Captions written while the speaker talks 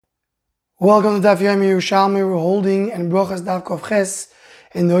Welcome to Daf Yerushalmi. We're holding and Berachos Daf Kov Ches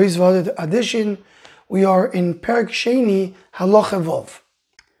in the Oizvad edition. We are in Perak Sheni Halacha Vov.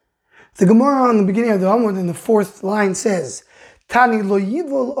 The Gemara on the beginning of the Amud in the fourth line says, Tani lo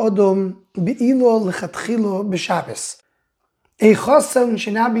yivol odom be'ilo lechatchilo b'Shabbos. A chassan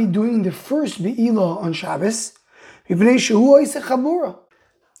should not be doing the first be'ilo on Shabbos. Mipnei shehu oiseh chabura.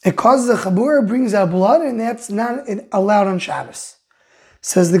 It causes a chabura, brings out blood, and that's not allowed on Shabbos.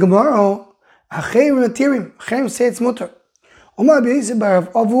 Says the Gemara, Achayim say it's mutter. The reason for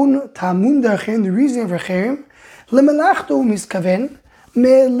Chayim,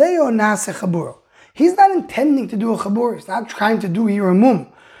 he's not intending to do a chabur. He's not trying to do here a mum.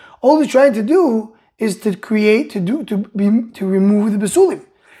 All he's trying to do is to create, to remove the besulim,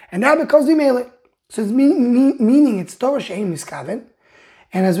 and that becomes the mele. So it's meaning it's Torah she'ein miskaven.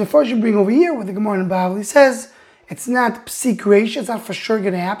 And as before, you bring over here with the Gemara in Babel, he says it's not psik reish, it's not for sure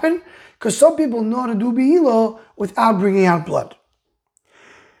going to happen, because some people know how to do be'ilo without bringing out blood.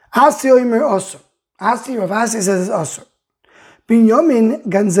 Asi oimer osur. Asi, Rav Asi says it's osur. Binyamin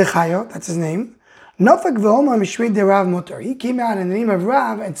Ganzechayo, that's his name. Nafak ve'oma mishmei de Rav Mutar. He came out in the name of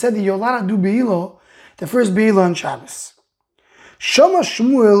Rav and said that you're allowed to do be'ilo, the first be'ilo on Shabbos. Shama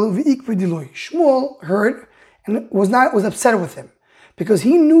Shmuel v'ik v'diloi. Shmuel heard and was upset with him, because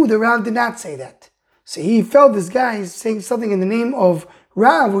he knew the Rav did not say that. So he felt this guy is saying something in the name of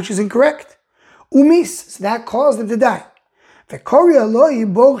Rav, which is incorrect. Umis, so that caused him to die. So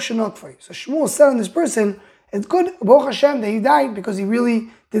Shmuel said on this person, it's good, Baruch Hashem, that he died because he really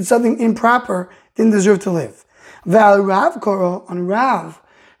did something improper, didn't deserve to live. On Rav,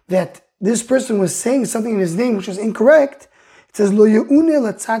 that this person was saying something in his name which was incorrect, it says, Lo ye'une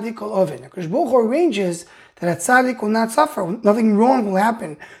l'tzadik kol oven. Because Baruch Hu arranges that a tzaddik will not suffer, nothing wrong will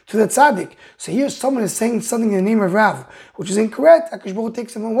happen to the tzaddik. So here someone is saying something in the name of Rav, which is incorrect. HaKadosh Baruch Hu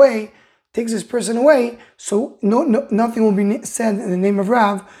takes him away, takes this person away, so nothing will be said in the name of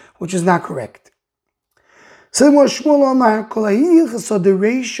Rav, which is not correct. So the Shmuel Omar, Kol ha'il chesod the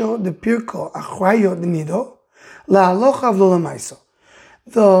ratio, the pirko, achrayo, the nido, la halacha v'lo l'maiso.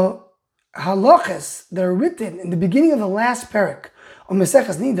 The halachas that are written in the beginning of the last parak of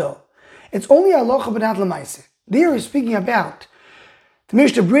Maseches Nido, it's only halacha but not l'maaseh. There is speaking about, the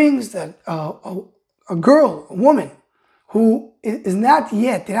Mishnah brings that a girl, a woman, who is not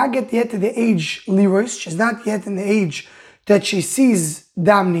yet, did not get yet to the age liros, she's not yet in the age that she sees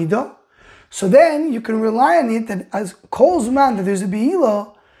dam nido. So then you can rely on it that as kol zman that there's a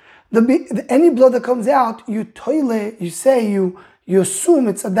be'ilo, any blood that comes out, you toile, you say, you assume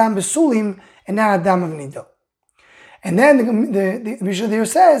it's a dam besulim and not a dam of nido. And then the Mishnah there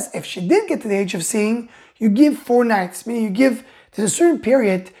says, if she did get to the age of seeing, you give 4 nights, meaning there's a certain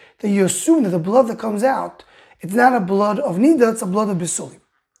period that you assume that the blood that comes out, it's not a blood of nida, it's a blood of besulim.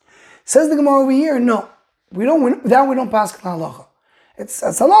 Says the Gemara over here, no, we don't pass halacha. It's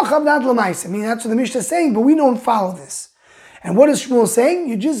halacha, not l'maisa. I mean, that's what the Mishnah is saying, but we don't follow this. And what is Shmuel saying?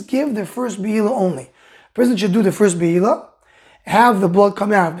 You just give the first be'ila only. A person should do the first be'ila, have the blood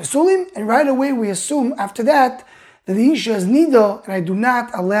come out of besulim, and right away we assume after that the Isha is Nida, and I do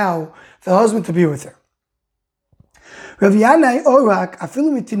not allow the husband to be with her. Rav Yanai Orak,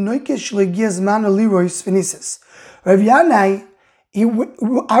 afilu mitinoikes shlegia zman lirois venises. Rav Yanai,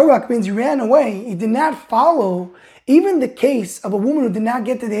 Orak means he ran away. He did not follow even the case of a woman who did not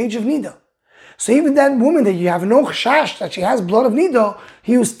get to the age of Nida. So even that woman that you have no chashash that she has blood of Nida,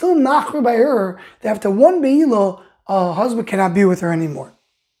 he was still machur by her that after one be'ilo, a husband cannot be with her anymore.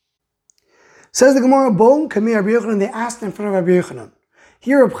 Says the Gemara, Bon Kami Rabbi Yochanan, they asked in front of Rabbi Yochanan.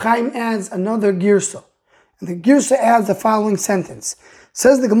 Here Reb Chaim adds another girsa. And the girsa adds the following sentence.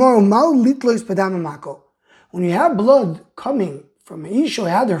 Says the Gemara, Mal litlois padam mako. When you have blood coming from Isha who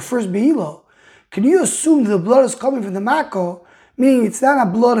had her first be'ilo, can you assume that the blood is coming from the mako, meaning it's not a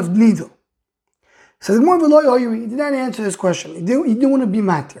blood of needle? Says the Gemara, he did not answer this question. He didn't want to be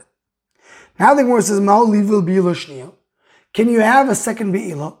matir. Now the Gemara says, Mal livil be'ilo shniyah. Can you have a second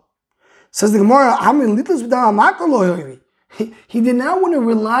be'ilo? Says the Gemara, he did not want to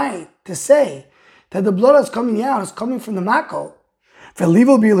rely to say that the blood that's coming out is coming from the mako. And he's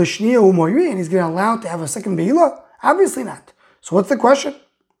going to allow to have a second be'ila? Obviously not. So what's the question?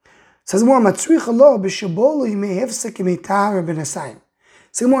 Says the Gemara,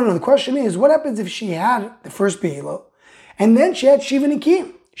 the question is, what happens if she had the first be'ila and then she had shiva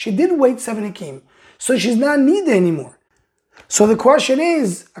nikim? She did wait 7 nikim, so she's not needed anymore. So the question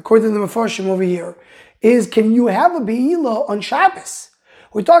is, according to the Mefarshim over here, is can you have a be'ila on Shabbos?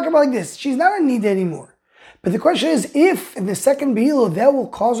 We're talking about like this, she's not a nida anymore. But the question is, if in the second Be'ilah that will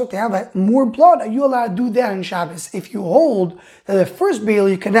cause her to have more blood, are you allowed to do that on Shabbos? If you hold that the first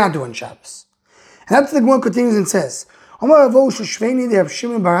Be'ilah you cannot do on Shabbos. And after the Gemara continues and says, Omar Ravo Shushveni de Rav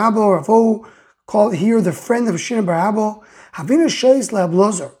Shimon bar Abba, Ravo called here the friend of Shimon bar Abba, Havina Sheis la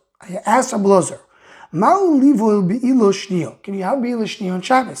Ablozer. I asked Ablozer, Ma'u livo Be'ilah Shniyah. Can you have Be'ilah Shniyah on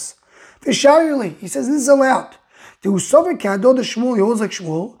Shabbos? Visharili, he says this is allowed. The Usover Kadod the Shmuel, he holds like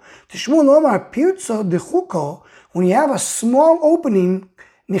Shmuel. The Shmuel Omar Pirzo de Chuko, when you have a small opening,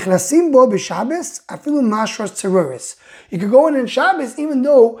 Nichlasim bo b'Shabbos, afilu mashras tzeroris. You could go in on Shabbos even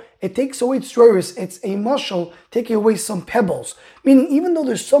though it takes away tzeroris. It's a mushal taking away some pebbles. Meaning even though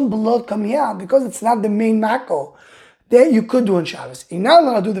there's some blood coming out, because it's not the main mako, that you could do on Shabbos. You're not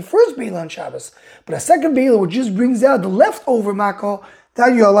allowed to do the first Be'ilah on Shabbos, but a second Be'ilah which just brings out the leftover mako,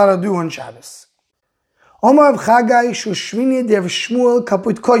 that you're allowed to do on Shabbos. Omar Chagai Shushvini de Shmuel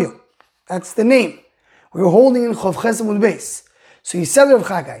Kaput Koyo. That's the name. We were holding in Chov Chesed base. So he said to Rav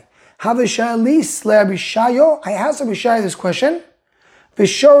Chagai, Havishaylis le'Abishayo. I asked Abishai this question.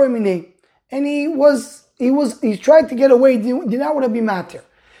 Vishorimine. And he tried to get away. He did not want to be matir.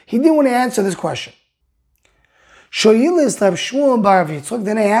 He didn't want to answer this question. Shoyilis le'Rav Shmuel bar Yitzchok.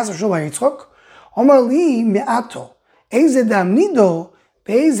 Then I asked Rav Shmuel bar Yitzchok, Omar li me'ato. Eizedam nido,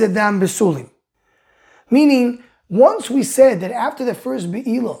 be'eizedam besulim. Meaning, once we said that after the first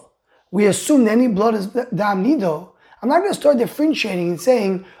Be'ilah, we assume that any blood is dam nido, I'm not going to start differentiating and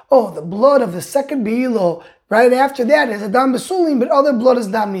saying, oh, the blood of the second Be'ilah right after that is a dam besulim, but other blood is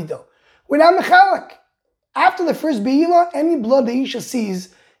dam nido. We're not mechalek. After the first Be'ilah, any blood that Isha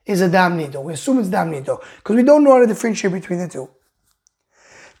sees is a dam nido. We assume it's dam nido, because we don't know how to differentiate between the two.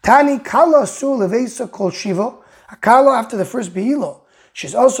 Tani kala asur levesa kol shiva. A kala after the first Be'ilah,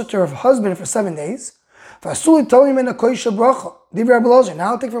 she's also to her husband for 7 days. Now I'll take from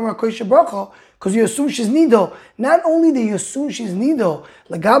her koisha bracha because you assume she's nido. Not only do you assume she's nido,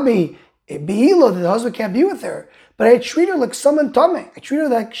 lagabi be'ilah, that the husband can't be with her, but I treat her like someone tame. I treat her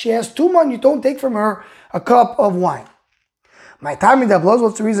like she has tuma, and you don't take from her a cup of wine. My time in Dabloz,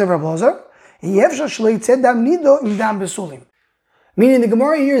 what's the reason of Rablozer? Meaning the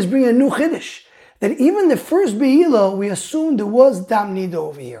Gemara here is bringing a new chiddush, that even the first be'ilah, we assumed there was dam nido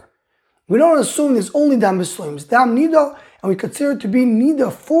over here. We don't assume there's only dam besulim. It's dam nido, and we consider it to be nido,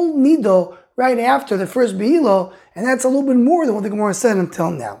 full nido, right after the first be'ilah, and that's a little bit more than what the Gemara said until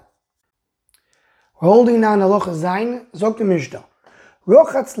now. We're holding now in Halacha Zayin, Zok the Mishnah.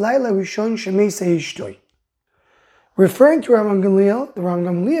 Rochatz Laila Rishon Shemeisei Ishtoi. Referring to Rav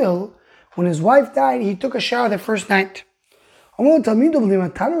Gamliel, when his wife died, he took a shower the first night. You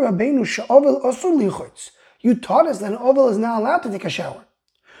taught us that an oval is not allowed to take a shower.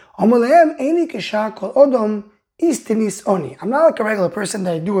 I'm not like a regular person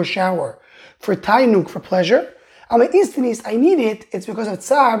that I do a shower for tainuk, for pleasure. I'm an istinis, I need it. It's because of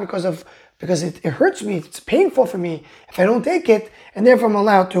tsar, because it hurts me, it's painful for me if I don't take it, and therefore I'm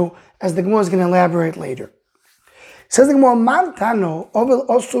allowed to, as the Gemara is going to elaborate later. Says the Gemara, Man Tano, Ovel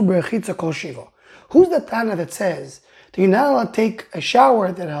Osu Berachitza Kol Shiva. Who's the Tana that says that you're not allowed to take a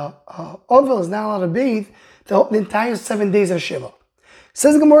shower, that a ovel is not allowed to bathe the entire 7 days of Shiva?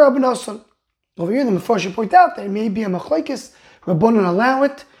 Says the Gemara Rabbi Nosson. Over here, the Mefarshim point out that it may be a machlokes. Rabbanon allow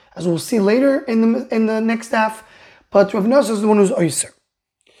it, as we'll see later in the next half. But Rav Nosson is the one who's oyser.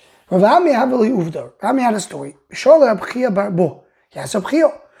 Rav Ami Havali Uvdar. Ami had a story. B'shol Rab Chia bar Bo. He asked Rab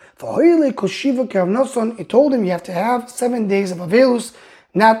Chia. V'hoyle kol shiva ki Rav Nosson. He told him you have to have 7 days of avelus,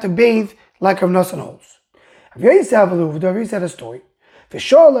 not to bathe like Rav Nosson holds. Rav Yisrael Havali Uvdar. He had a story.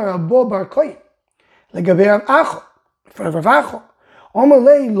 V'shol Rab Bo bar Koy. Legabe Rav Acho. For Rav Acho.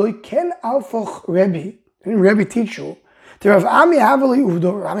 Omalei loy ken alfoch Rebbe. Didn't Rebbe teach you? The Rav Ami Havali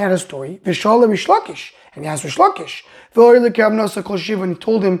Uvdar. Ami had a story. V'shol Rish Lakish. And he asked Rish Lakish. And he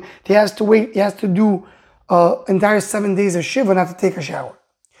told him he has to wait, he has to do entire 7 days of Shiva, not to take a shower.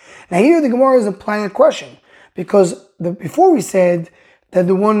 Now here the Gemara is applying a question, because before we said that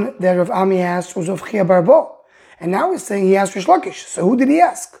the one that Rav Ami asked was of Chia Barbo, and now he's saying he asked Rish Lakish. So who did he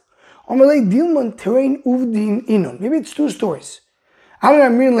ask? Maybe it's two stories. They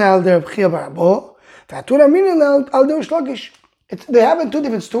happen two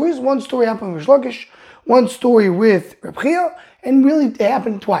different stories. One story happened with Rish Lakish, one story with Reb Chia, and really they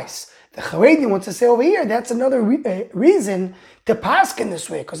happened twice. The Haredi wants to say over here, that's another reason to pass in this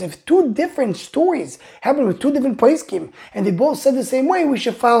way, because if two different stories happen with two different poskim, and they both said the same way, we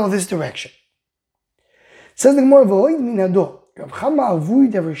should follow this direction. Says the Gemara,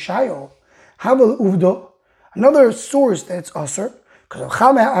 another source that's Asr, because Rav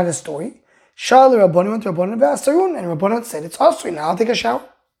Chama had a story. Shal Rabbanon went to Rabbanon and Rabbanon said it's Asr, now I'll take a shower.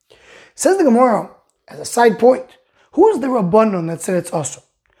 Says the Gemara, as a side point, who is the Rabbanon that said it's also?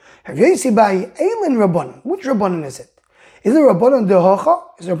 Have you seen by Eilen Rabbanon? Which Rabbanon is it? Is it Rabbanon de Hocha?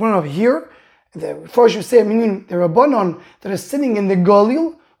 Is it Rabbanon of here? The first you say, meaning the Rabbanon that is sitting in the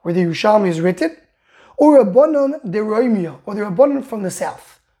Galil, where the Yerushalmi is written, or Rabbanon de Roimia, or the Rabbanon from the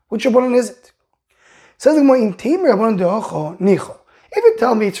south. Which Rabbanon is it? Says the Gemara, in Tim Rabbanon de Hocha Nicho. If you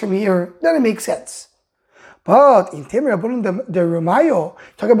tell me it's from here, then it makes sense. But in Tim Rabbanon de Romayo,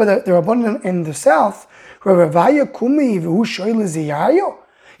 talk about the Rabbanon in the south, Ravaya Kumi V'hu Shoyle Ziyayo.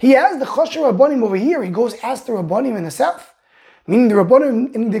 He has the Chosher Rabbanim over here. He goes ask the Rabbanim in the south. Meaning the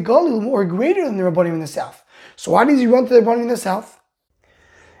Rabbanim in the Galil are greater than the Rabbanim in the south. So why does he run to the Rabbanim in the south?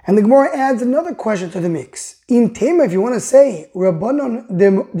 And the Gemara adds another question to the mix. In Tema, if you want to say Rabbanon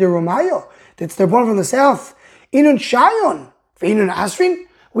de Romayo, that's the Rabbanon from the south, Inun Shayon, Inun Asrin,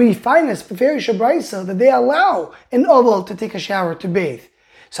 we find this very Shabraisa that they allow an oval to take a shower, to bathe.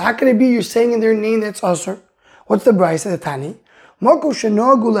 So how can it be you're saying in their name that's Asr? What's the Braisa, the Tani?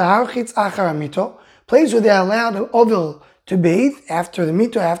 Place where they allow the oval to bathe after the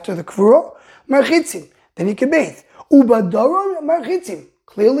mito, after the kvuro, marchitzim, then he can bathe. Ubadoron marchitzim.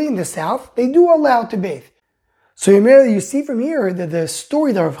 Clearly in the south, they do allow to bathe. So you see from here that the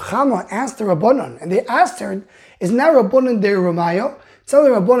story that Rav Chama asked the Rabbanon, and they asked her, is not Rabbanon de Romayo, it's not the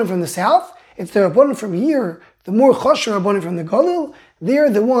Rabbanon from the south, it's the Rabbanon from here, the more chosher Rabbanon from the Galil. They're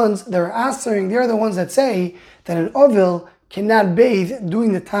the ones that are answering, they're the ones that say that an oval cannot bathe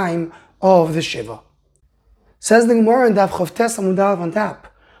during the time of the Shiva. Says the Gemara in Daf Chavtes Amud Aleph on top,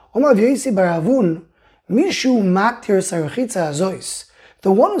 Omav Yosi Baravun, Mishu Matir Sarachitza Azois.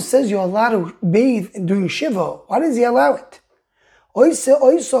 The one who says you're allowed to bathe during Shiva, why does he allow it?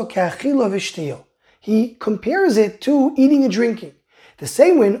 He compares it to eating and drinking. The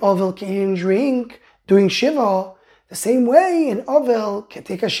same way an ovel can eat and drink during Shiva, the same way an ovel can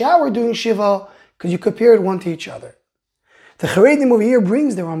take a shower during Shiva, because you compare it one to each other. The Charedim over here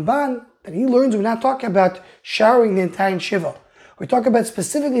brings the Ramban that he learns we're not talking about showering the entire Shiva. We're talking about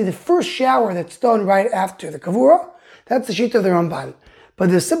specifically the first shower that's done right after the Kavura. That's the sheet of the Ramban. But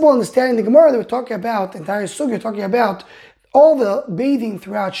the simple understanding of the Gemara that we're talking about, the entire Sugya, talking about all the bathing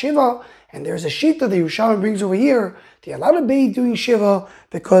throughout Shiva, and there's a sheet that the Yerushalmi brings over here, they allow to bathe during Shiva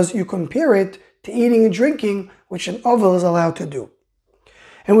because you compare it to eating and drinking, which an ovel is allowed to do.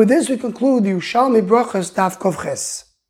 And with this we conclude the Yerushalmi Berachos Daf Kov Ches.